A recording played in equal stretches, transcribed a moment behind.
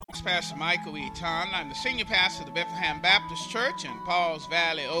is Pastor Michael Eaton. I'm the senior pastor of the Bethlehem Baptist Church in Pauls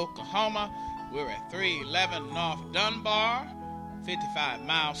Valley, Oklahoma. We're at 311 North Dunbar, 55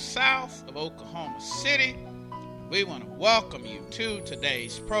 miles south of Oklahoma City. We want to welcome you to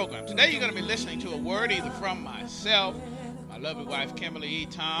today's program. Today you're going to be listening to a word either from myself, my lovely wife Kimberly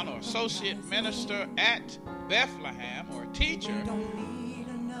Eaton, or associate minister at Bethlehem, or a teacher.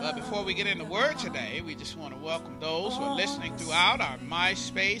 But before we get into the word today, we just want to welcome those who are listening throughout our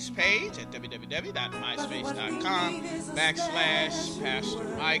MySpace page at www.myspace.com/Pastor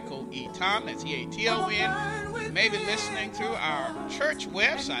Michael Eaton. That's E-A-T-O-N. You may be listening through our church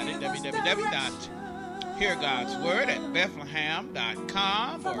website at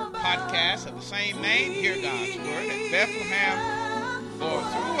www.heargodsword@bethlehem.com, or podcast of the same name, Hear God's Word at Bethlehem, or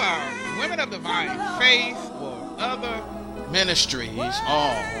through our Women of Divine Faith or other ministries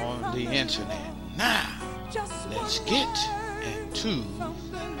on the internet. Now, let's get into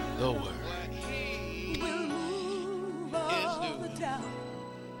the word. Amen.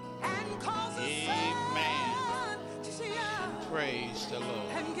 Praise the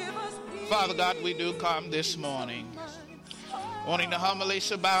Lord. Father God, we do come this morning wanting to humbly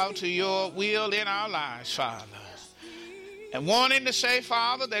bow to your will in our lives, Father. And wanting to say,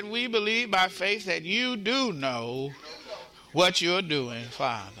 Father, that we believe by faith that you do know what you're doing,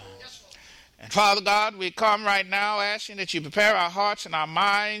 Father. And Father God, we come right now asking that you prepare our hearts and our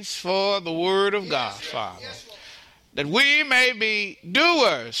minds for the word of God, Father. That we may be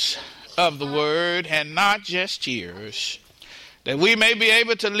doers of the word and not just hearers. That we may be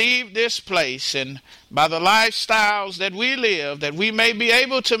able to leave this place, and by the lifestyles that we live, that we may be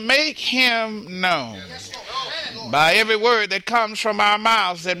able to make him known. By every word that comes from our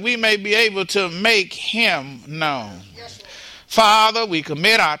mouths, that we may be able to make him known. Father, we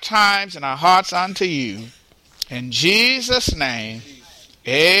commit our times and our hearts unto you. In Jesus' name,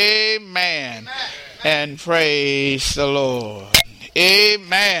 amen. And praise the Lord.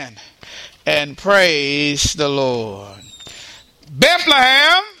 Amen. And praise the Lord.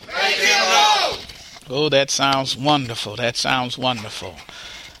 Bethlehem. Oh, that sounds wonderful. That sounds wonderful.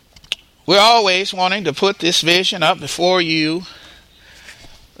 We're always wanting to put this vision up before you.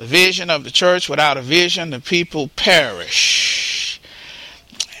 The vision of the church. Without a vision, the people perish.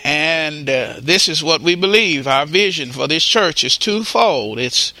 And this is what we believe. Our vision for this church is twofold.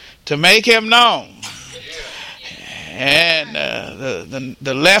 It's to make him known. And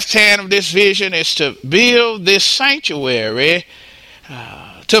the left hand of this vision is to build this sanctuary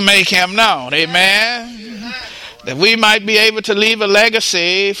to make him known. Amen. That we might be able to leave a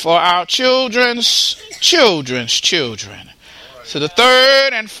legacy for our children's children's children. To the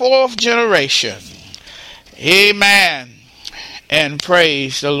third and fourth generation. Amen. And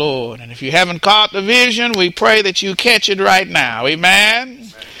praise the Lord. And if you haven't caught the vision, we pray that you catch it right now.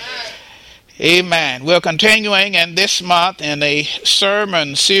 Amen. Amen. We're continuing in this month in a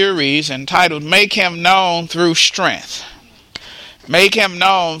sermon series entitled Make Him Known Through Strength. Make Him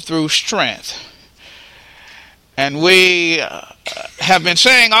Known Through Strength. And we have been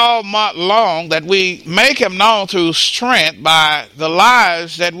saying all month long that we make him known through strength by the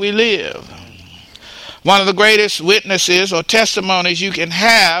lives that we live. One of the greatest witnesses or testimonies you can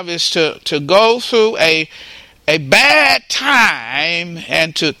have is to go through a bad time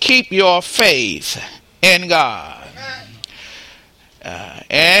and to keep your faith in God.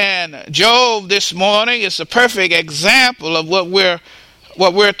 And Job this morning is a perfect example of what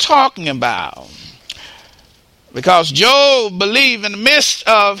we're talking about. Because Job believed in the midst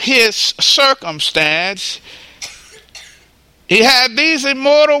of his circumstance, he had these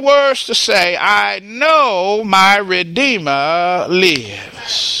immortal words to say, I know my Redeemer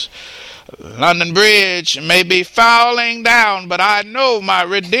lives. London Bridge may be falling down, but I know my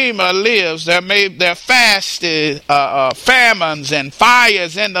Redeemer lives. There are fasted famines and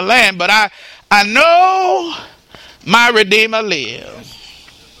fires in the land, but I know my Redeemer lives.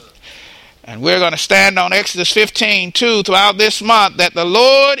 And we're going to stand on Exodus 15:2 throughout this month, that the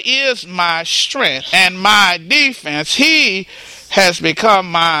Lord is my strength and my defense. He has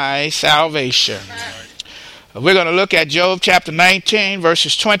become my salvation. We're going to look at Job chapter 19,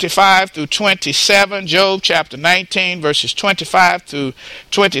 verses 25 through 27. Job chapter 19, verses 25 through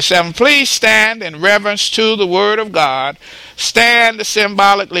 27. Please stand in reverence to the word of God. Stand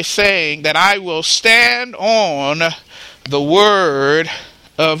symbolically saying that I will stand on the word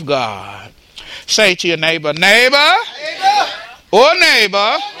of God. Say to your neighbor, neighbor, or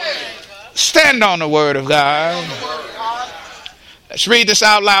neighbor, stand on the word of God. Let's read this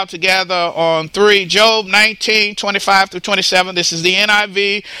out loud together on 3. Job 19, 25 through 27. This is the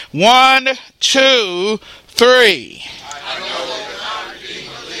NIV. 1, 2, 3. I know that my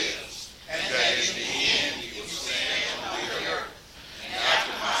Redeemer lives.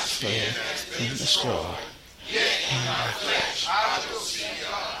 in the store. Yet in my flesh I will see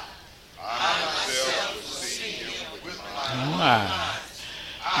God. I myself will see him with my eye.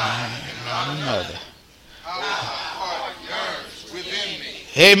 I and not another. How my heart yearns within me.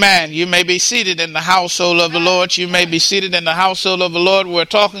 Amen. You may be seated in the household of the Lord. You may be seated in the household of the Lord. We're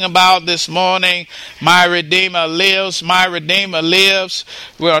talking about this morning, my Redeemer lives, my Redeemer lives.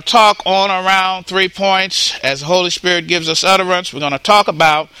 We'll talk on around 3 points as the Holy Spirit gives us utterance. We're going to talk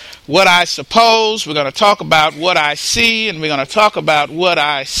about what I suppose, we're going to talk about what I see, and we're going to talk about what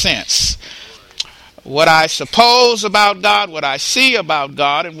I sense. What I suppose about God, what I see about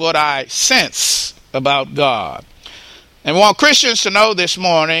God, and what I sense about God. And we want Christians to know this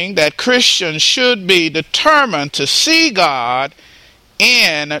morning that Christians should be determined to see God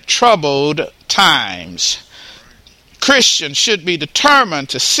in troubled times. Christians should be determined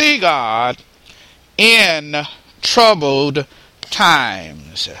to see God in troubled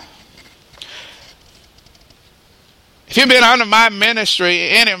times. If you've been under my ministry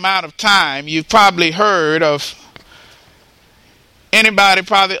any amount of time, you've probably heard of anybody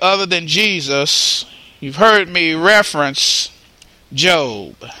probably other than Jesus. You've heard me reference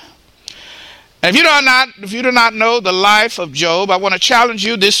Job. And if you do not know the life of Job, I want to challenge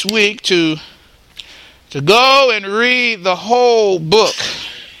you this week to go and read the whole book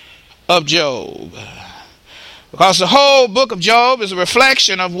of Job. Because the whole book of Job is a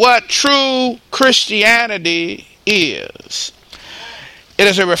reflection of what true Christianity is. It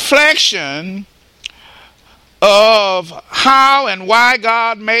is a reflection of how and why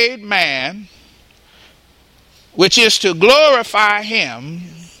God made man, which is to glorify him.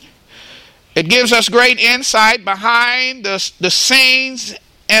 It gives us great insight behind the scenes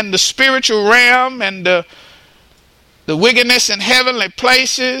and the spiritual realm and the wickedness in heavenly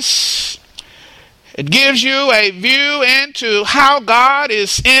places. It gives you a view into how God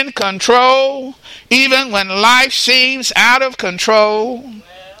is in control, even when life seems out of control.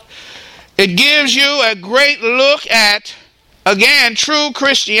 It gives you a great look at, again, true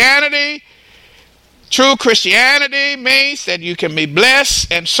Christianity. True Christianity means that you can be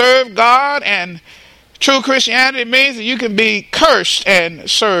blessed and serve God, and true Christianity means that you can be cursed and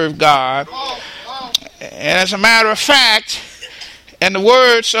serve God. And as a matter of fact, in the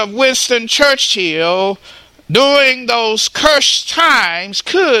words of Winston Churchill, during those cursed times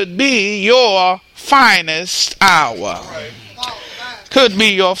could be your finest hour. Could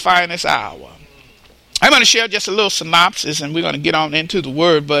be your finest hour. I'm going to share just a little synopsis, and we're going to get on into the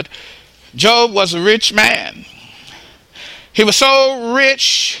word, but Job was a rich man. He was so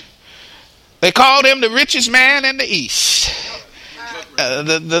rich, they called him the richest man in the East.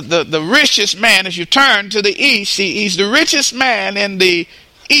 The richest man, as you turn to the East, he's the richest man in the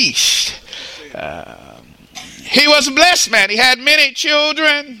East. He was a blessed man. He had many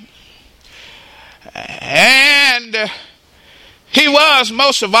children. And he was,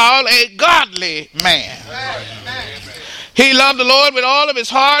 most of all, a godly man. He loved the Lord with all of his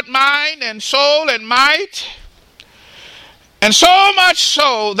heart, mind, and soul and might. And so much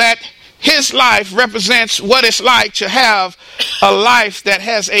so that his life represents what it's like to have a life that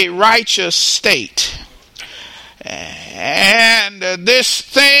has a righteous state. And this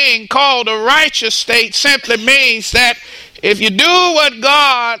thing called a righteous state simply means that if you do what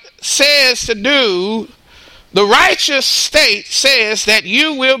God says to do, the righteous state says that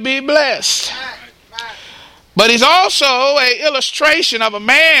you will be blessed. But he's also an illustration of a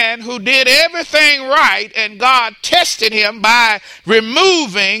man who did everything right, and God tested him by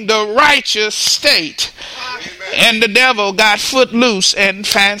removing the righteous state. And the devil got footloose and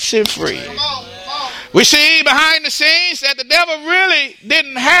fancy free. We see behind the scenes that the devil really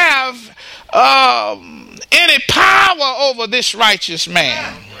didn't have any power over this righteous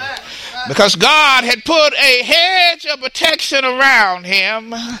man, because God had put a hedge of protection around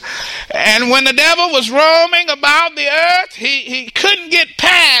him. And when the devil was roaming about the earth, he couldn't get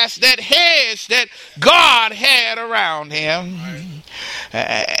past that hedge that God had around him.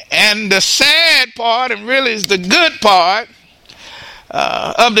 And the sad part, and really is the good part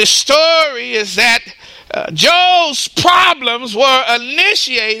of this story, is that Job's problems were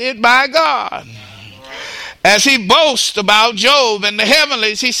initiated by God. As he boasts about Job in the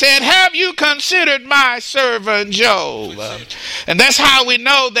heavenlies, he said, "Have you considered my servant Job?" And that's how we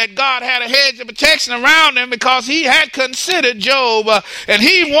know that God had a hedge of protection around him, because he had considered Job, and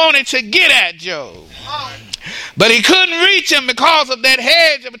he wanted to get at Job. But he couldn't reach him because of that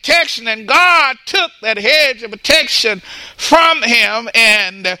hedge of protection, and God took that hedge of protection from him,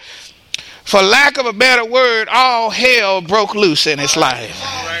 and for lack of a better word, all hell broke loose in his life.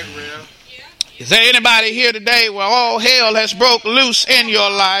 Is there anybody here today where all hell has broke loose in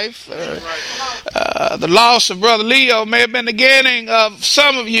your life? The loss of Brother Leo may have been the beginning of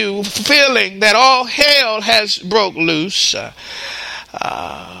some of you feeling that all hell has broke loose.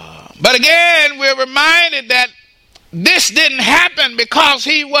 But again, we're reminded that this didn't happen because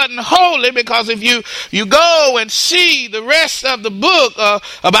he wasn't holy, because if you go and see the rest of the book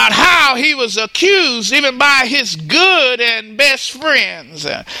about how he was accused even by his good and best friends,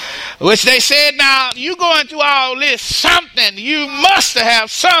 which they said, now you going through all this, something, you must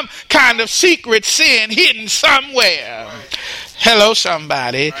have some kind of secret sin hidden somewhere. Hello,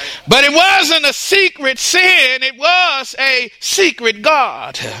 somebody. But it wasn't a secret sin. It was a secret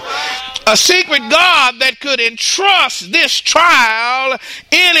God. A secret God that could entrust this trial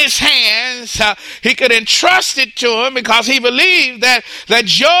in his hands. He could entrust it to him because he believed that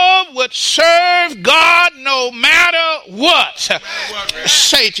Job would serve God no matter what.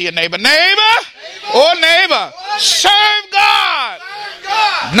 Say to your neighbor, neighbor, serve God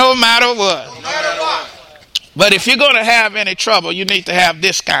no matter what. But if you're going to have any trouble, you need to have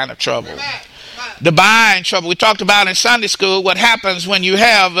this kind of trouble. Divine trouble. We talked about in Sunday school what happens when you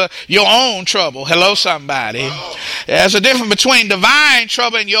have your own trouble. Hello, somebody. There's a difference between divine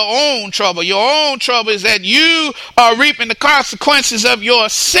trouble and your own trouble. Your own trouble is that you are reaping the consequences of your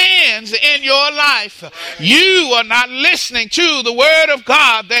sins in your life. You are not listening to the word of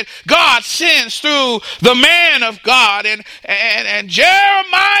God that God sends through the man of God. And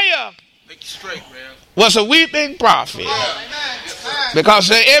Jeremiah was a weeping prophet because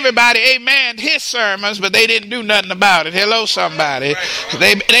everybody amened his sermons, but they didn't do nothing about it. Hello, somebody.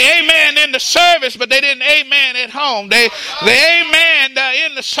 They amen in the service, but they didn't amen at home. They amen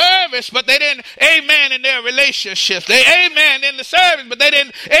in the service, but they didn't amen in their relationships. They amen in the service, but they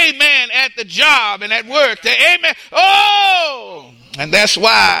didn't amen at the job and at work. They amen. Oh, and that's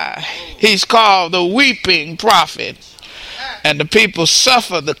why he's called the weeping prophet. And the people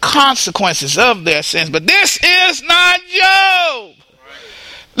suffer the consequences of their sins. But this is not Job.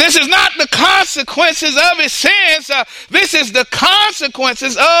 This is not the consequences of his sins. This is the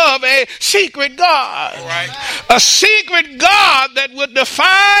consequences of a secret God. A secret God that would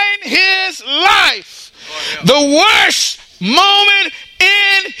define his life. The worst moment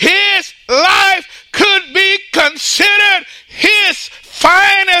in his life could be considered his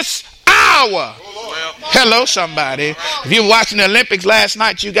finest hour. Hello, somebody. If you were watching the Olympics last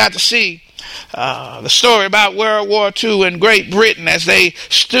night, you got to see the story about World War II in Great Britain as they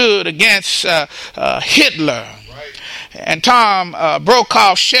stood against Hitler. And Tom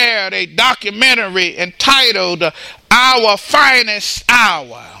Brokaw shared a documentary entitled Our Finest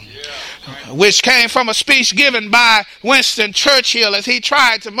Hour, which came from a speech given by Winston Churchill as he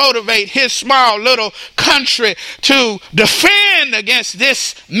tried to motivate his small little country to defend against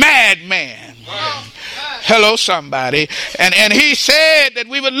this madman. Hello, somebody. And he said that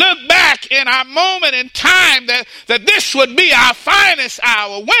we would look back in our moment in time that this would be our finest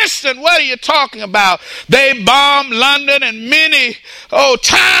hour. Winston, what are you talking about? They bombed London and many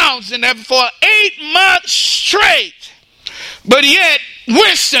towns and for 8 months straight. But yet,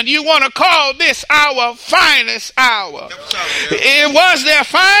 Winston, you want to call this our finest hour. It was their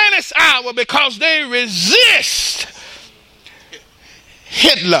finest hour because they resist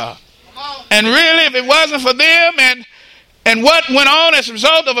Hitler. And really, if it wasn't for them and what went on as a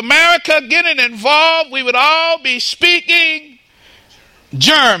result of America getting involved, we would all be speaking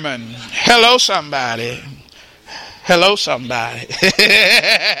German. Hello, somebody. Hello, somebody.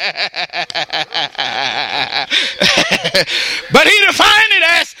 But he defined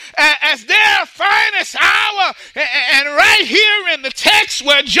it as their finest hour. And right here in the text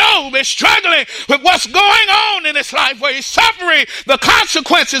where Job is struggling with what's going on in his life, where he's suffering the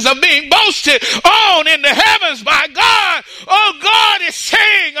consequences of being boasted on in the heavens by God. Oh, God is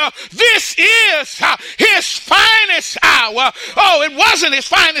saying this is his finest hour. Oh, it wasn't his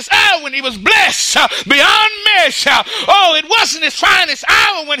finest hour when he was blessed beyond measure. Oh, it wasn't his finest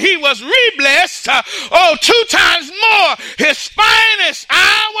hour when he was re-blessed. 2 times more. His finest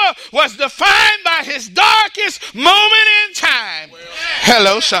hour was defined by his darkest moment in time.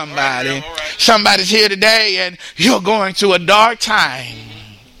 Hello, somebody. All right. Somebody's here today and you're going through a dark time.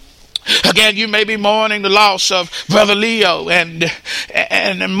 Again, you may be mourning the loss of Brother Leo, and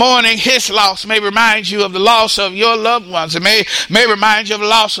mourning his loss may remind you of the loss of your loved ones. It may remind you of the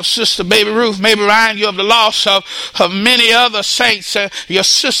loss of Sister Baby Ruth, may remind you of the loss of many other saints, your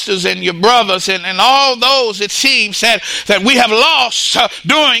sisters and your brothers, and all those, it seems, that we have lost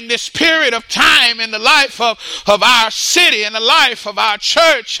during this period of time in the life of our city, in the life of our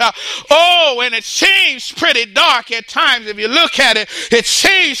church. And it seems pretty dark at times. If you look at it, it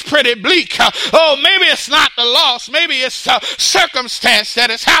seems pretty pretty bleak. Maybe it's not the loss. Maybe it's a circumstance that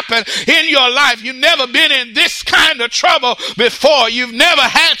has happened in your life. You've never been in this kind of trouble before. You've never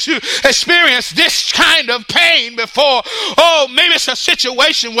had to experience this kind of pain before. Maybe it's a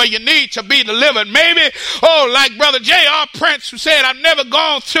situation where you need to be delivered. Maybe, like Brother J.R. Prince, who said, I've never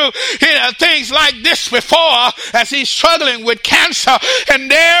gone through things like this before, as he's struggling with cancer. And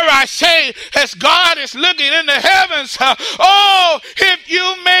dare I say, as God is looking in the heavens, if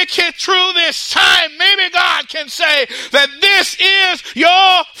you make it through this time, maybe God can say that this is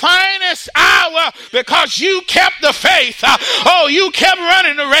your finest hour because you kept the faith. You kept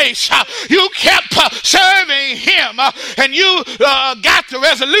running the race. You kept serving him. And you got the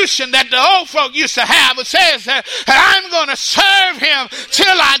resolution that the old folk used to have. It says that I'm going to serve him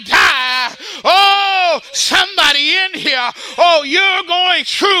till I die. Somebody in here, you're going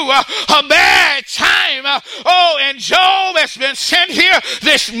through a bad time. And Job has been sent here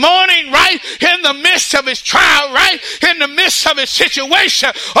this morning, right in the midst of his trial, right in the midst of his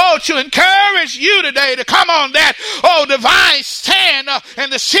situation, to encourage you today to come on that divine stand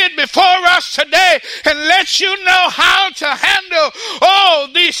and to sit before us today and let you know how to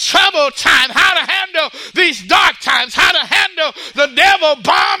handle these troubled times, how to handle these dark times, how to handle the devil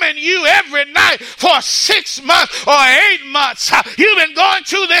bombing you every night for 6 months or 8 months. You've been going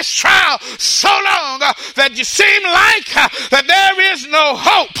through this trial so long that you seem like that there is no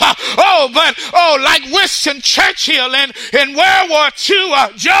hope. But like Winston Churchill in World War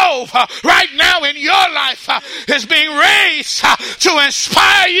II, Job right now in your life is being raised to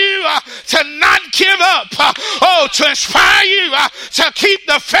inspire you to not give up, to inspire you to keep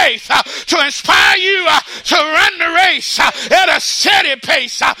the faith, to inspire you to run the race at a steady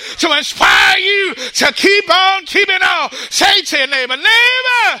pace, to inspire you to keep on keeping on. Say to your neighbor,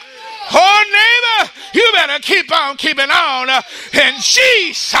 neighbor, you better keep on keeping on in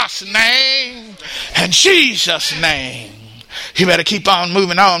Jesus' name. In Jesus' name. You better keep on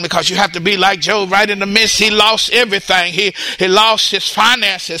moving on, because you have to be like Job right in the midst. He lost everything. He lost his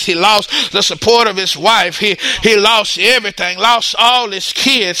finances. He lost the support of his wife. He lost everything, lost all his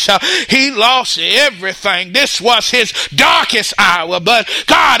kids. He lost everything. This was his darkest hour, but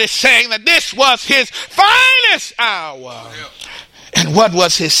God is saying that this was his finest hour. And what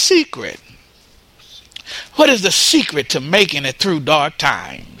was his secret? What is the secret to making it through dark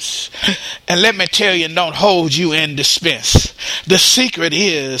times? And let me tell you, don't hold you in suspense. The secret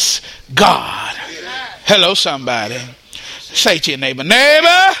is God. Hello, somebody. Say to your neighbor,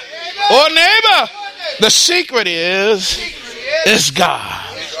 neighbor, the secret is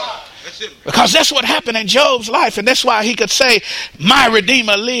God. Because that's what happened in Job's life, and that's why he could say, my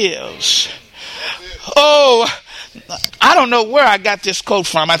Redeemer lives. I don't know where I got this quote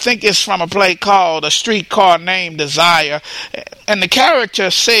from. I think it's from a play called A Streetcar Named Desire. And the character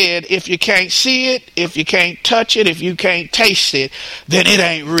said, if you can't see it, if you can't touch it, if you can't taste it, then it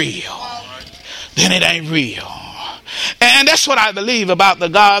ain't real. Then it ain't real. And that's what I believe about the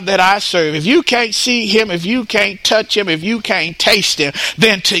God that I serve. If you can't see him, if you can't touch him, if you can't taste him,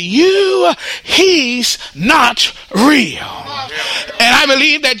 then to you, he's not real. And I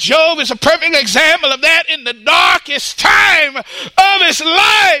believe that Job is a perfect example of that. In the darkest time of his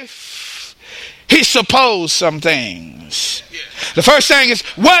life, he supposed some things. The first thing is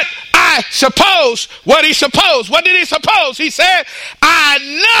what I suppose. What he supposed. What did he suppose? He said, I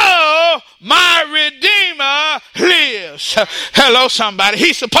know my Redeemer lives. Hello, somebody.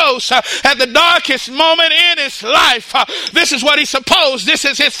 He supposed at the darkest moment in his life, this is what he supposed. This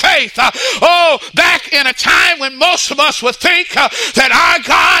is his faith. Back in a time when most of us would think that our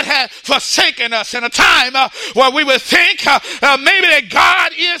God had forsaken us, in a time where we would think maybe that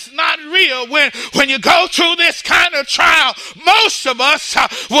God is not real. When you go through this kind of trial, most of us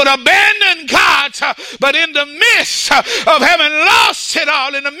would abandon God. But in the midst of having lost it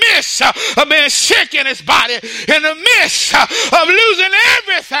all, in the midst of being sick in his body, in the midst of losing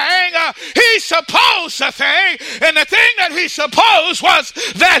everything, he supposed a thing, and the thing that he supposed was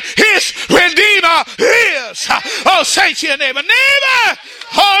that his Redeemer lives. Say to your neighbor, neighbor,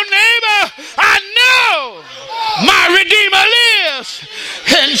 I know my Redeemer lives.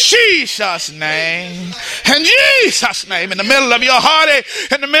 In Jesus' name. In Jesus' name. In the middle of your heartache,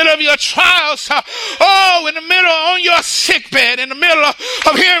 in the middle of your trials, in the middle on your sick bed, in the middle of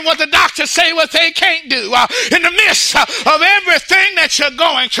hearing what the doctors say what they can't do, in the midst of everything that you're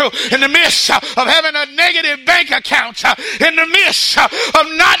going through, in the midst of having a negative bank account, in the midst of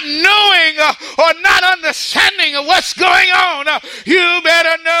not knowing or not understanding of what's going on, you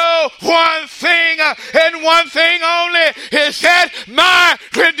better know one thing and one thing only, is that my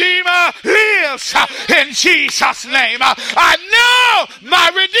Redeemer lives. In Jesus' name, I know my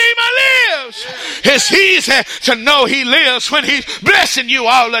Redeemer It's easy to know he lives when he's blessing you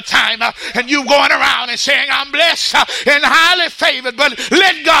all the time. And you going around and saying, I'm blessed and highly favored. But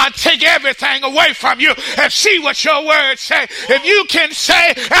let God take everything away from you and see what your words say. If you can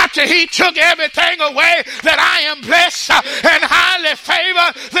say after he took everything away that I am blessed and highly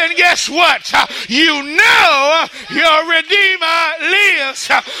favored, then guess what? You know your Redeemer lives.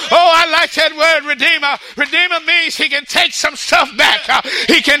 Oh, I like that word, Redeemer. Redeemer means he can take some stuff back.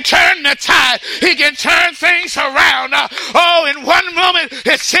 He can turn the tide. He can turn things around. Oh, in one moment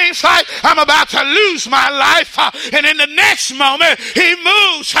it seems like I'm about to lose my life, and in the next moment he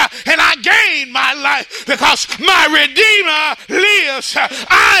moves and I gain my life because my Redeemer lives.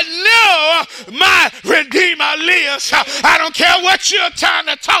 I know my Redeemer lives. I don't care what you're trying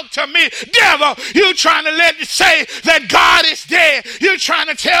to talk to me, devil. You trying to let me say that God is dead. You're trying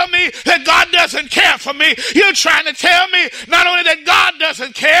to tell me that God doesn't care for me. You're trying to tell me not only that God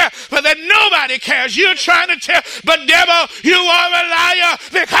doesn't care, but that nobody cares. You're trying to tell, but devil, you are a liar,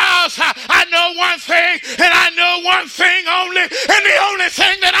 because I know one thing, and I know one thing only, and the only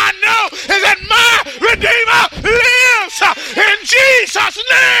thing that I know is that my Redeemer lives. In Jesus'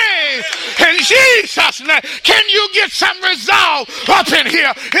 name. In Jesus' name. Can you get some resolve up in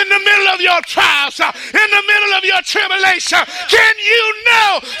here in the middle of your trials, in the middle of your tribulation? Can you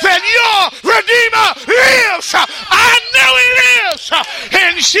know that your Redeemer lives? I know he lives.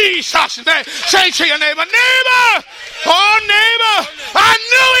 In Jesus' name. Say to your neighbor, neighbor, oh neighbor, I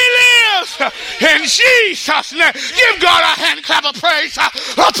know he lives. In Jesus' name. Give God a hand clap of praise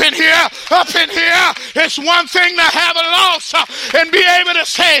up in here, up in here. It's one thing to have a loss and be able to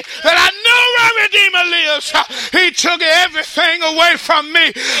say that I know my Redeemer lives. He took everything away from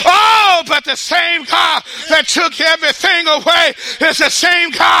me. Oh, but the same God that took everything away is the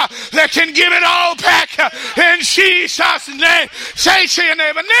same God that can give it all back. In Jesus' name. Say to your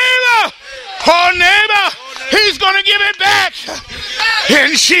neighbor, neighbor, oh neighbor, he's going to give it back.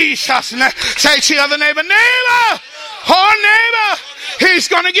 In Jesus' name. Say to your other neighbor, neighbor, oh neighbor, he's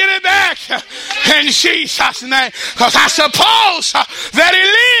going to give it back. In Jesus' name. Because I suppose that he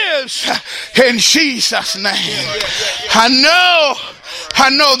lives. In Jesus' name. I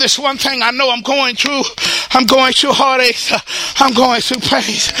know this one thing. I know I'm going through heartaches. I'm going through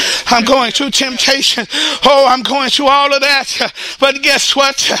pains. I'm going through temptation. Oh, I'm going through all of that. But guess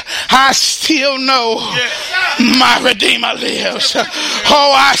what? I still know my Redeemer lives.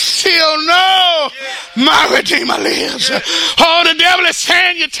 Oh, I still know my Redeemer lives. Oh, the devil is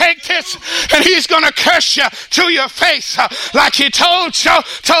saying you take this and he's going to curse you to your face, like he told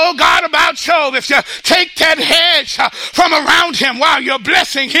God about Job. If you take that hedge from around him while you're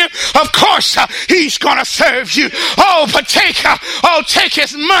blessing him, of course he's going to serve you. Oh, but take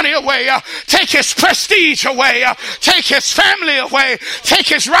his money away, take his prestige away, take his family away, take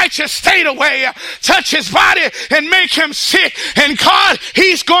his righteous state away, touch his body and make him sick, and God,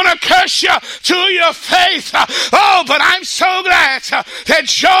 he's going to curse you to your face. Oh, but I'm so glad that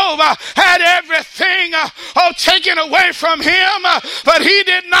Job had everything taken away from him, but he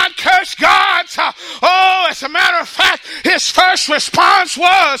did not curse God. Oh, as a matter of fact, his first response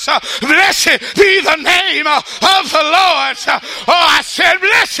was, blessed be the name of the Lord. Oh, I said,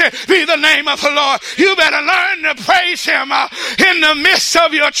 blessed be the name of the Lord. You better learn to praise him in the midst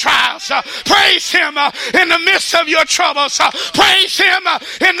of your trials. Praise him in the midst of your troubles. Praise him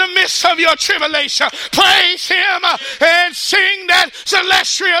in the midst of your tribulation. Praise him and sing that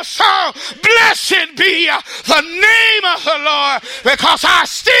celestial song. Blessed be the name of the Lord, because I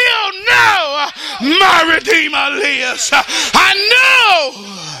still know my Redeemer lives. I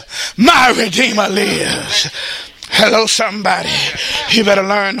know my Redeemer lives. Hello, somebody. You better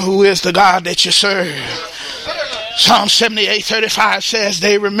learn who is the God that you serve. Psalm 78:35 says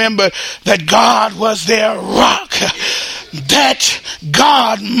they remembered that God was their rock. That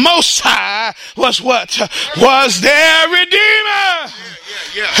God Most High was what? Was their Redeemer.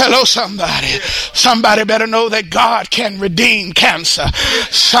 Hello, somebody. Somebody better know that God can redeem cancer.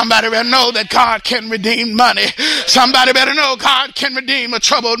 Somebody better know that God can redeem money. Somebody better know God can redeem a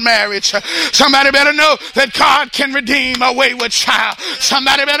troubled marriage. Somebody better know that God can redeem a wayward child.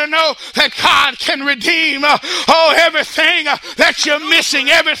 Somebody better know that God can redeem everything that you're missing,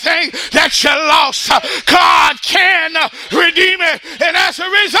 everything that you lost. God can redeem it. And as a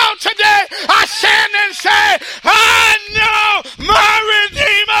result today, I stand and say, I know my Redeemer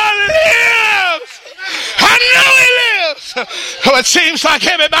lives. I know he lives. Oh, it seems like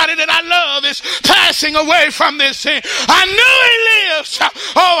everybody that I love is passing away from this thing. I know he lives.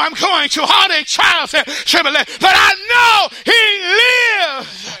 Oh, I'm going through heartache, trials, and tribulation, but I know he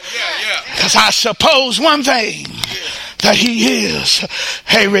lives. Because I suppose one thing, that he is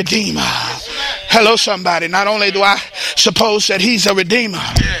a Redeemer. Hello, somebody. Not only do I suppose that he's a redeemer,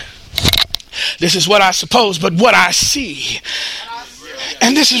 this is what I suppose, but what I see.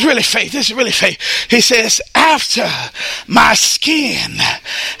 And this is really faith. This is really faith. He says, after my skin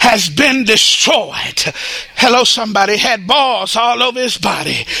has been destroyed. Hello, somebody. Had balls all over his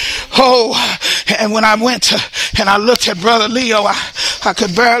body. Oh, and when I went and I looked at Brother Leo, I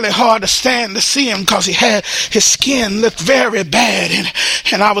could barely hardly stand to see him because his skin looked very bad.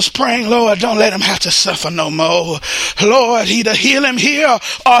 And I was praying, Lord, don't let him have to suffer no more. Lord, either heal him here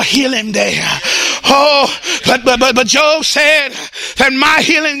or heal him there. Oh, but Job said that my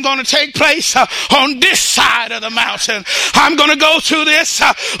healing going to take place on this side of the mountain. I'm going to go through this.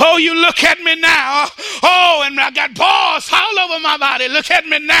 Oh, you look at me now. Oh, and I got balls all over my body. Look at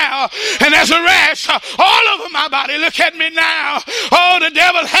me now. And there's a rash all over my body. Look at me now. Oh, the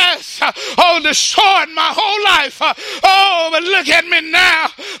devil has destroyed my whole life. Oh, but look at me now.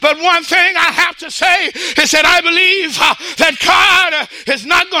 But one thing I have to say is that I believe that God is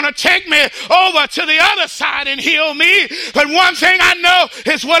not going to take me over to the other side and heal me. But one thing I know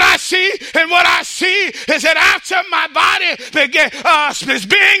is what I see, and what I see is that after my body is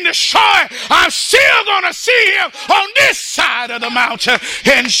being destroyed, I'm still going to see him on this side of the mountain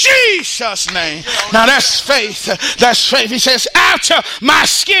in Jesus' name. Now that's faith. That's faith. He says, after my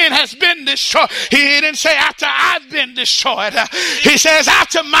skin has been destroyed. He didn't say after I've been destroyed. He says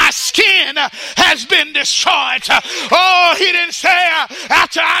after my skin has been destroyed. Oh, he didn't say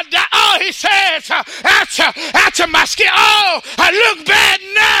after I die. Oh, he says after my skin. Oh, I look bad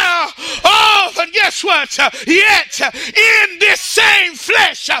now. Oh, but guess what? Yet in this same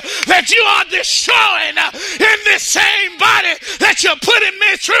flesh that you are destroying, in this same body that you're putting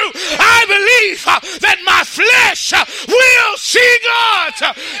me through, I believe that my flesh will see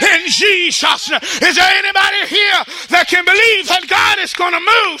God in Jesus' name. Is there anybody here that can believe that God is going to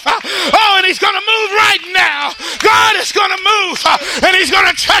move? Oh, and he's going to move right now. God is going to move and he's going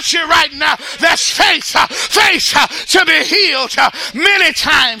to touch you right now. That's faith. Faith to be healed. Many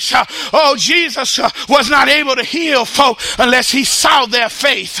times, Jesus was not able to heal folk unless he saw their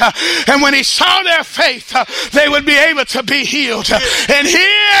faith. And when he saw their faith, they would be able to be healed. And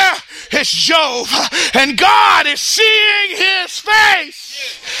here is Job, and God is seeing his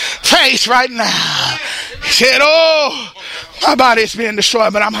face right now. He said, oh, my body is being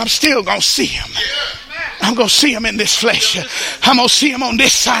destroyed, but I'm still going to see him. I'm going to see him in this flesh. I'm going to see him on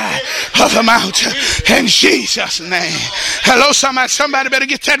this side of the mountain in Jesus' name. Hello, somebody better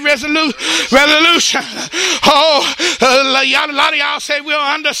get that resolution. Oh, a lot of y'all say we'll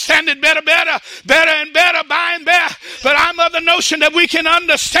understand it better and better, by and better. But I'm of the notion that we can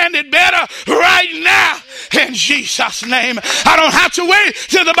understand it better right now in Jesus' name. I don't have to wait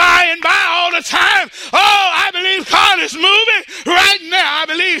till the by and by all the time. Oh, I believe God is moving right now. I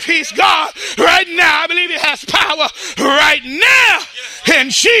believe he's God right now. I believe he has power right now in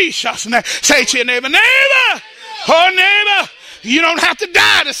Jesus' name. Say to your neighbor, oh neighbor, you don't have to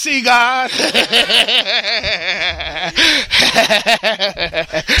die to see God.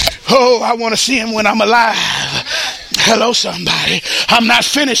 Oh, I want to see him when I'm alive. Hello, somebody. I'm not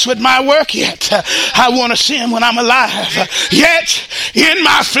finished with my work yet. I want to see him when I'm alive. Yet, in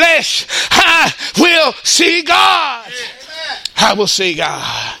my flesh, I will see God. I will see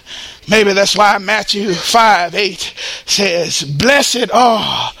God. Maybe that's why Matthew 5:8 says, blessed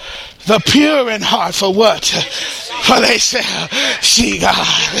are the pure in heart. For what? For they shall see God.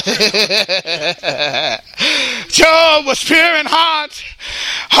 Job was pure in heart.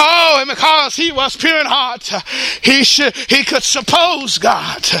 Oh, and because he was pure in heart, he could suppose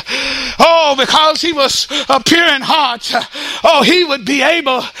God. Oh, because he was pure in heart, oh, he would be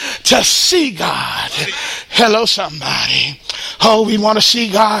able to see God. Hello, somebody. Oh, we want to see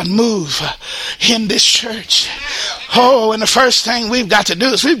God move in this church. Oh, and the first thing we've got to do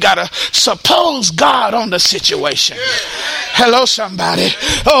is we've got to suppose God on the situation. Hello, somebody.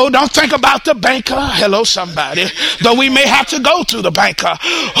 Oh, don't think about the banker. Hello, somebody. Though we may have to go through the banker.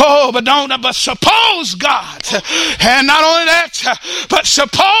 Oh, but suppose God. And not only that, but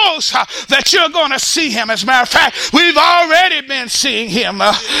suppose that you're going to see him. As a matter of fact, we've already been seeing him.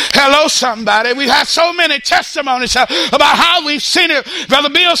 Hello, somebody. We've had so many testimonies about how we've seen it. Brother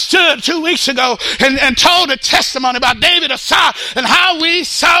Bill stood 2 weeks ago and told a testimony about David Asah and how we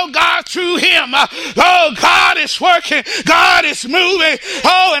saw God through him. Oh, God is working. God is moving.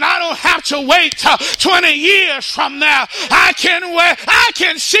 Oh, and I don't have to wait 20 years from now. I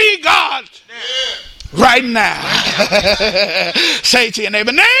can see God right now. Say to your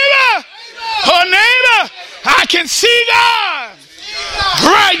neighbor, oh neighbor, I can see God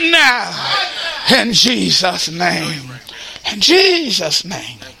right now in Jesus' name. In Jesus'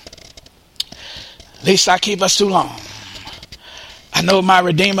 name. At least I keep us too long. I know my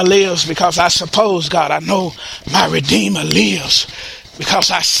Redeemer lives because I suppose God. I know my Redeemer lives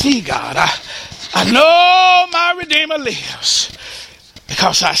because I see God. I know my Redeemer lives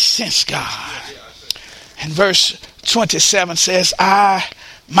because I sense God. And verse 27 says, I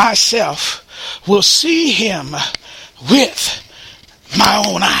myself will see him with my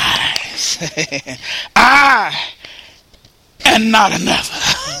own eyes. I and not another.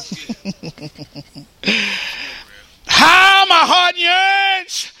 How my heart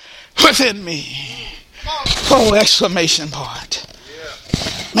yearns within me. Oh, exclamation point.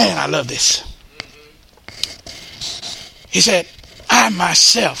 Man, I love this. He said, I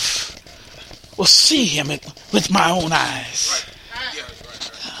myself will see him with my own eyes.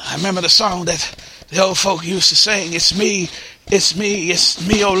 I remember the song that the old folk used to sing. It's me,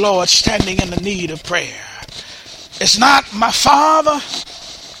 oh Lord, standing in the need of prayer. It's not my father,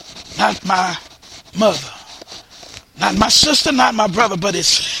 not my mother, not my sister, not my brother, but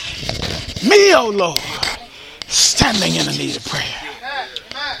it's me, oh Lord, standing in the need of prayer.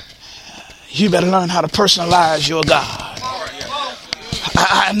 You better learn how to personalize your God.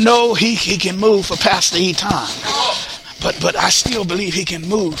 I know he can move for Pastor E. Time, but I still believe he can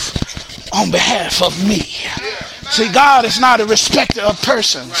move on behalf of me. See, God is not a respecter of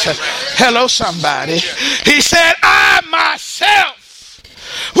persons. Hello, somebody. He said, I myself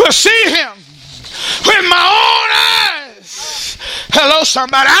will see him with my own eyes. Hello,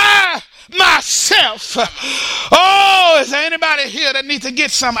 somebody. I myself. Oh, is there anybody here that needs to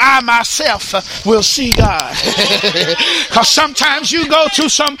get some I myself will see God? Because sometimes you go through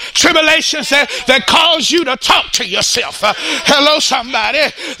some tribulations that cause you to talk to yourself. Hello, somebody.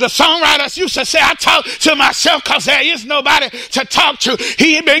 The songwriters used to say, I talk to myself because there is nobody to talk to.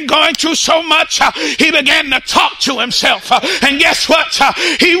 He had been going through so much, he began to talk to himself. And guess what?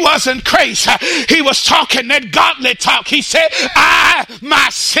 He wasn't crazy. He was talking that godly talk. He said, I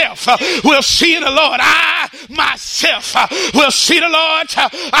myself will see the Lord. I myself will see the Lord.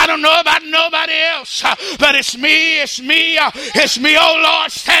 I don't know about nobody else, but it's me, oh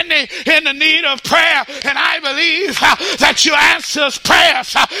Lord, standing in the need of prayer. And I believe that you answer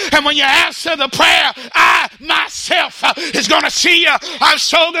prayers. And when you answer the prayer, I myself is going to see you. I'm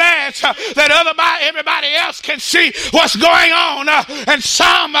so glad that everybody else can see what's going on. And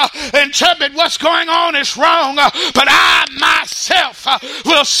some interpret what's going on is wrong. But I myself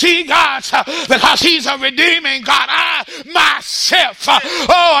will see God because he's a redeeming God. I myself.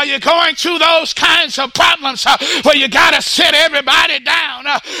 Oh, are you going through those kinds of problems where you got to sit everybody down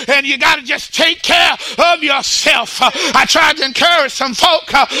and you got to just take care of yourself? I tried to encourage some folk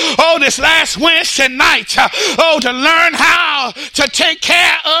this last Wednesday night to learn how to take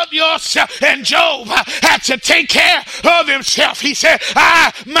care of yourself. And Job had to take care of himself. He said,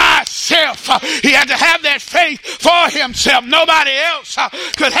 I myself. He had to have that faith for himself. Nobody else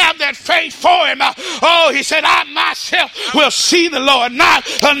could have that faith for him. He said, I myself will see the Lord, not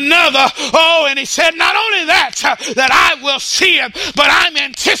another. And he said, not only that I will see him, but I'm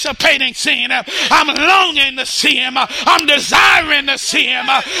anticipating seeing him. I'm longing to see him. I'm desiring to see him.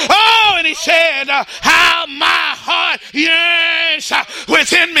 And he said, how my heart yearns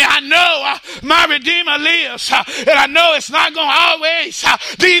within me. I know my Redeemer lives, and I know it's not going to always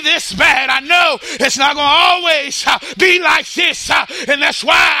be this bad. I know it's not going to always be like this, and that's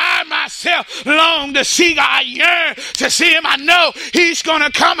why I myself long to see God. I yearn to see him. I know he's going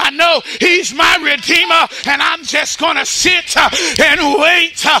to come. I know he's my Redeemer, and I'm just going to sit and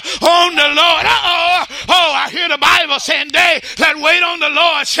wait on the Lord. I hear the Bible saying, they that wait on the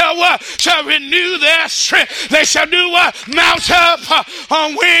Lord shall what? Shall renew their strength. They shall do what? Mount up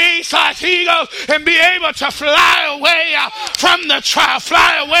on wings like eagles and be able to fly away from the trial,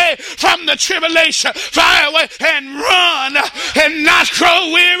 fly away from the tribulation, fly away and run and not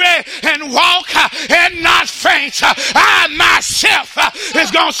grow weary and walk and not faint. I myself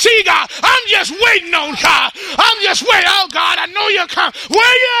is going to see God. I'm just waiting on God. I'm just waiting. Oh God, I know you're coming.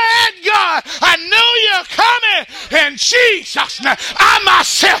 Where you at, God? I know you're coming. In Jesus' name, I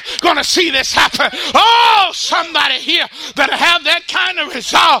myself going to see this happen. Oh, somebody here better have that kind of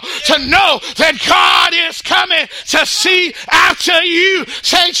resolve to know that God is coming to see after you.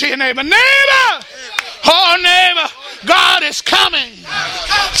 Say to your neighbor, neighbor, God is coming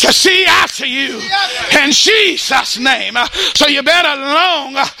to see after you in Jesus' name. So you better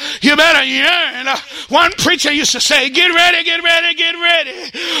long, you better yearn. One preacher used to say, get ready, get ready, get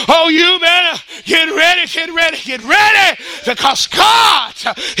ready. Oh, you better get ready, get ready, get ready, because God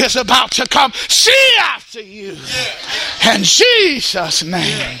is about to come see after you in Jesus'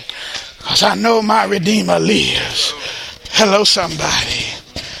 name. Because I know my Redeemer lives. Hello, somebody.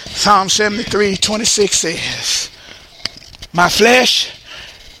 Psalm 73:26 says, my flesh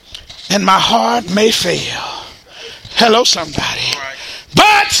and my heart may fail. Hello, somebody.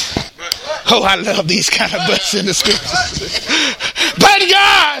 But, oh, I love these kind of buts in the scriptures. But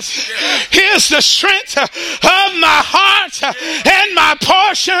God, here's the strength of my heart and my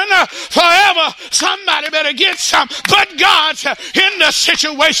portion forever. Somebody better get some but God in the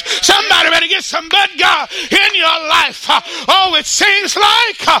situation. Somebody better get some but God in your life. Oh, it seems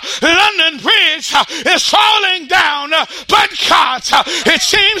like London Bridge is falling down, but God, it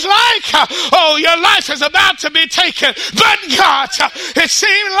seems like, oh, your life is about to be taken, but God, it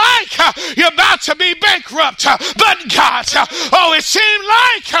seems like you're about to be bankrupt, but God, oh, it seems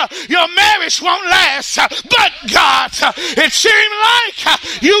like your marriage won't last, but God, it seems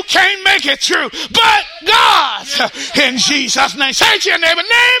like you can't make it through, but God, in Jesus' name. Say to your neighbor,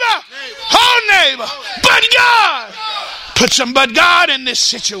 neighbor, but God. Put some but God in this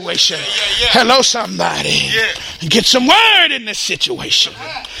situation. Hello, somebody. Get some word in this situation.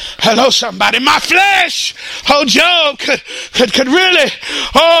 Hello, somebody. My flesh, oh, Job could really,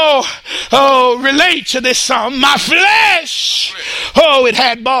 relate to this song. My flesh, oh, it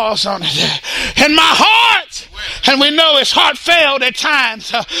had balls on it. And my heart, and we know his heart failed at times.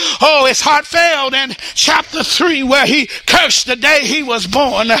 His heart failed in chapter 3 where he cursed the day he was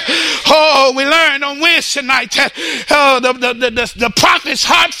born. We learned on Wednesday night that the prophet's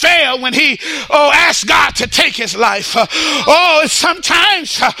heart failed when he asked God to take his life.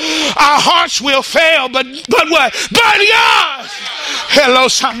 Sometimes our hearts will fail, but what? But God. Hello,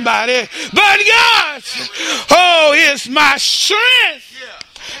 somebody. But God, is my strength.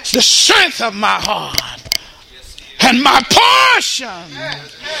 It's the strength of my heart and my portion.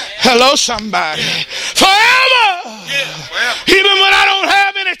 Hello, somebody. Forever. Even when I don't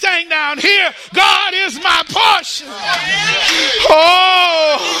have anything down here, God is my portion.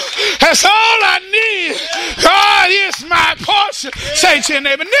 That's all I need. God is my portion. Say to your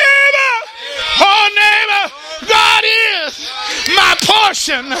neighbor, neighbor, God is my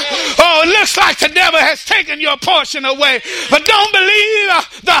portion. It looks like the devil has taken your portion away, but don't believe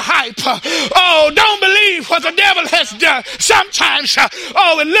the hype. Don't believe what the devil has done. Sometimes,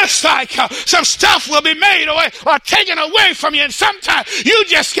 it looks like some stuff will be made away or taken away from you, and sometimes you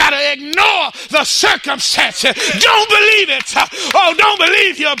just got to ignore the circumstances. Don't believe it. Don't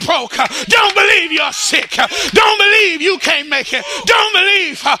believe you're broke. Don't believe you're sick. Don't believe you can't make it. Don't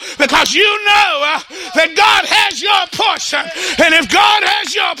believe because you know that God has your portion, and if God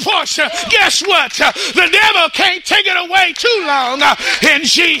has your portion, guess what? The devil can't take it away too long. In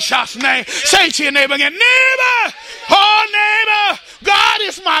Jesus' name, say to your neighbor again, neighbor, God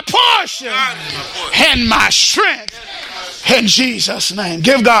is my portion and my strength. In Jesus' name.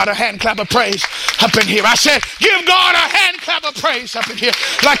 Give God a hand clap of praise up in here. I said, give God a hand clap of praise up in here.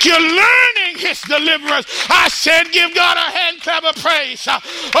 Like you're learning his deliverance. I said, give God a hand clap of praise. You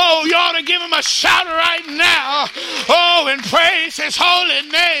ought to give him a shout right now. And praise his holy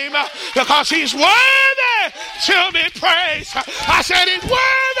name because he's worthy to be praised. I said, he's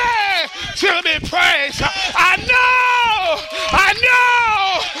worthy to be praised. I know.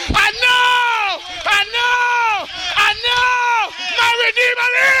 My Redeemer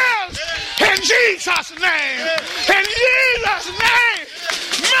lives in Jesus' name. In Jesus' name,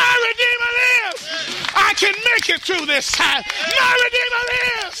 my Redeemer lives. I can make it through this time. My Redeemer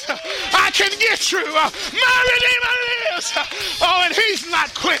lives. I can get through. My Redeemer lives. And he's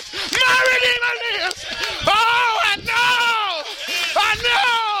not quit. My Redeemer lives. I know.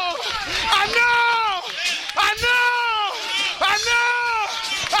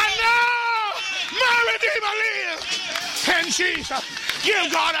 My Redeemer lives. And Jesus,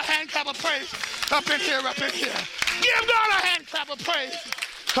 give God a hand clap of praise up in here. Give God a hand clap of praise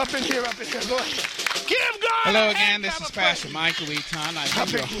up in here. Go ahead. Give God. Hello again. This is Pastor Michael Eaton. I'm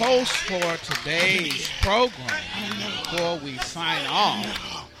your host for today's program. Before we sign off,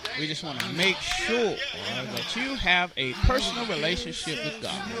 we just want to make sure that you have a personal relationship with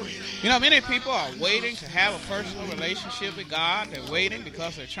God. Many people are waiting to have a personal relationship with God. They're waiting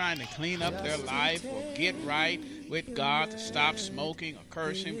because they're trying to clean up their life or get right with God, to stop smoking or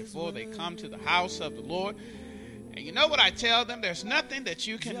cursing before they come to the house of the Lord. And you know what I tell them? There's nothing that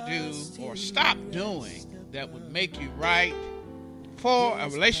you can do or stop doing that would make you right for a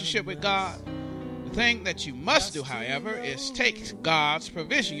relationship with God. The thing that you must do, however, is take God's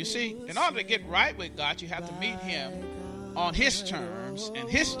provision. You see, in order to get right with God, you have to meet him on his terms, and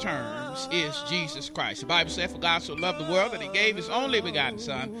his terms is Jesus Christ. The Bible said, for God so loved the world that he gave his only begotten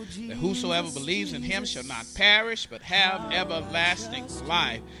Son, that whosoever believes in him shall not perish, but have everlasting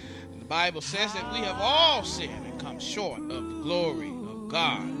life. And the Bible says that we have all sinned and come short of the glory of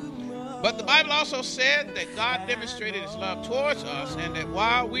God. But the Bible also said that God demonstrated his love towards us, and that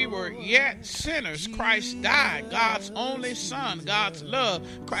while we were yet sinners, Christ died. God's only Son, God's love,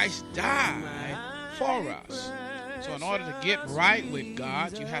 Christ died for us. So in order to get right with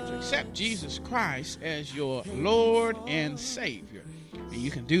God, you have to accept Jesus Christ as your Lord and Savior. And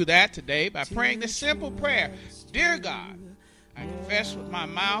you can do that today by praying this simple prayer. Dear God, I confess with my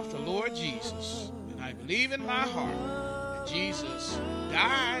mouth the Lord Jesus, and I believe in my heart that Jesus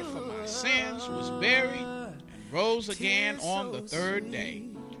died for my sins, was buried, and rose again on the third day.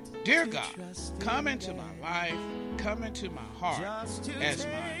 Dear God, come into my life, come into my heart as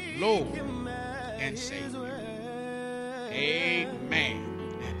my Lord and Savior. Amen.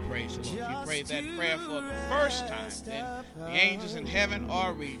 And praise the Lord. If you prayed that prayer for the first time, then the angels in heaven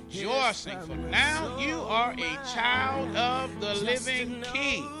are rejoicing, for now you are a child of the living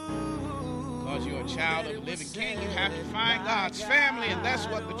King. Because you're a child of the living King, you have to find God's family, and that's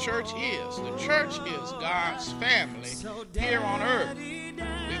what the church is. The church is God's family here on earth. We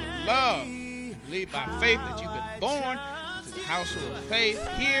would love to believe by faith that you've been born into the household of faith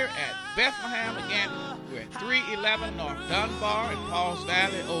here at Bethlehem. Again, we're at 311 North Dunbar in Pauls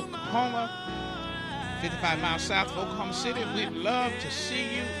Valley, Oklahoma, 55 miles south of Oklahoma City. We'd love to see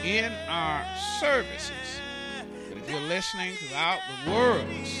you in our services. But if you're listening throughout the world,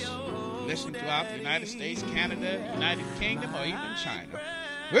 listening throughout the United States, Canada, United Kingdom, or even China,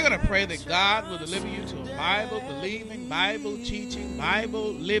 we're going to pray that God will deliver you to a Bible-believing, Bible-teaching,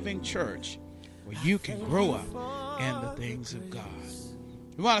 Bible-living church where you can grow up in the things of God.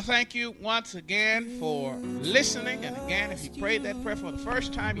 We want to thank you once again for listening. And again, if you prayed that prayer for the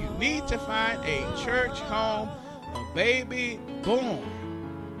first time, you need to find a church home. A baby born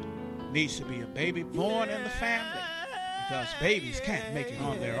needs to be a baby born in the family, because babies can't make it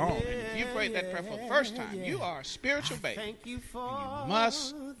on their own. And if you prayed that prayer for the first time, you are a spiritual baby, and you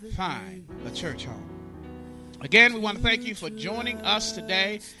must find a church home. Again, we want to thank you for joining us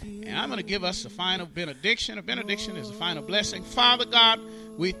today, and I'm going to give us a final benediction. A benediction is a final blessing. Father God,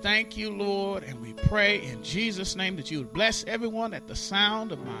 we thank you, Lord, and we pray in Jesus' name that you would bless everyone at the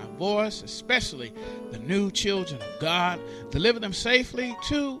sound of my voice, especially the new children of God. Deliver them safely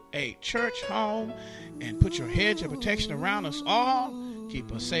to a church home, and put your hedge of protection around us all.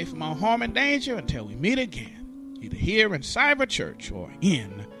 Keep us safe from all harm and danger until we meet again, either here in Cyber Church or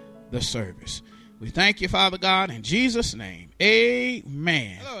in the service. We thank you, Father God, in Jesus' name.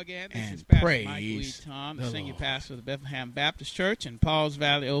 Amen. Hello again. This is Pastor Mike Wheaton, the senior pastor of the Bethlehem Baptist Church in Pauls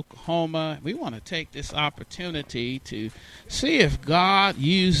Valley, Oklahoma. We want to take this opportunity to see if God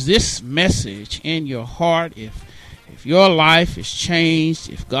used this message in your heart, if your life is changed,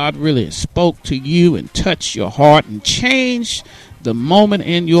 if God really spoke to you and touched your heart and changed the moment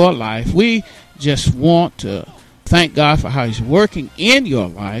in your life. We just want to thank God for how he's working in your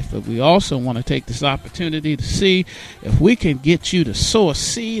life, but we also want to take this opportunity to see if we can get you to sow a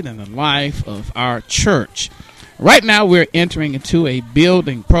seed in the life of our church. Right now we're entering into a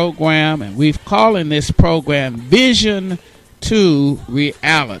building program, and we've calling this program Vision to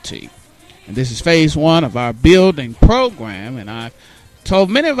Reality. And this is phase one of our building program, and I've told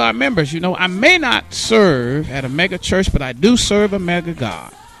many of our members, I may not serve at a mega church, but I do serve a mega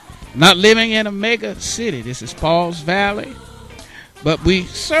God. Not living in a mega city. This is Pauls Valley. But we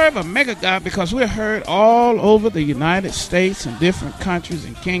serve a mega God because we're heard all over the United States and different countries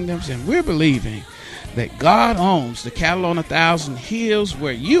and kingdoms. And we're believing that God owns the cattle on 1,000 hills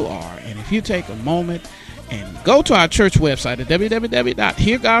where you are. And if you take a moment and go to our church website at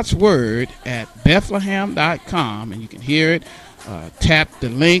www.heargodsword@bethlehem.com, and you can hear it, tap the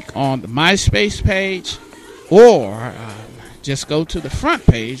link on the MySpace page, or just go to the front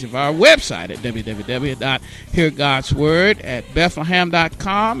page of our website at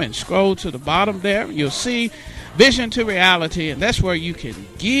www.heargodsword@bethlehem.com and scroll to the bottom there. You'll see Vision to Reality, and that's where you can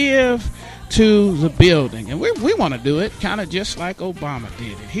give to the building. And we want to do it kind of just like Obama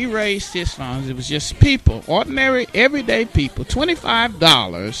did it. He raised his funds. It was just people, ordinary, everyday people,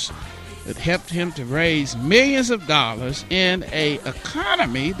 $25 that helped him to raise millions of dollars in a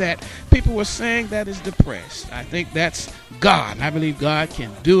economy that people were saying that is depressed. I think that's God, and I believe God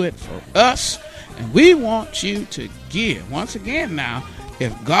can do it for us, and we want you to give. Once again now,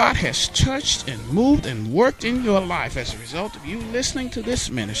 if God has touched and moved and worked in your life as a result of you listening to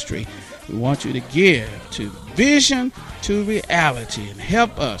this ministry, we want you to give to Vision to Reality and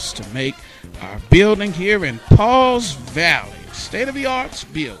help us to make our building here in Pauls Valley, state-of-the-art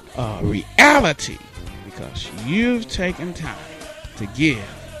build, reality, because you've taken time to give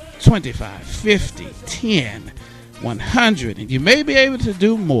 25, 50, 10, 100, and you may be able to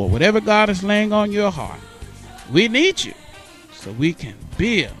do more. Whatever God is laying on your heart, we need you so we can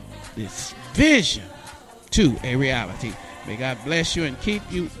build this vision to a reality. May God bless you and keep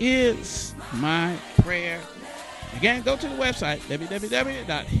you is my prayer. Again, go to the website,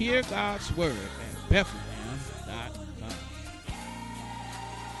 www.heargodswordbethlehem.com.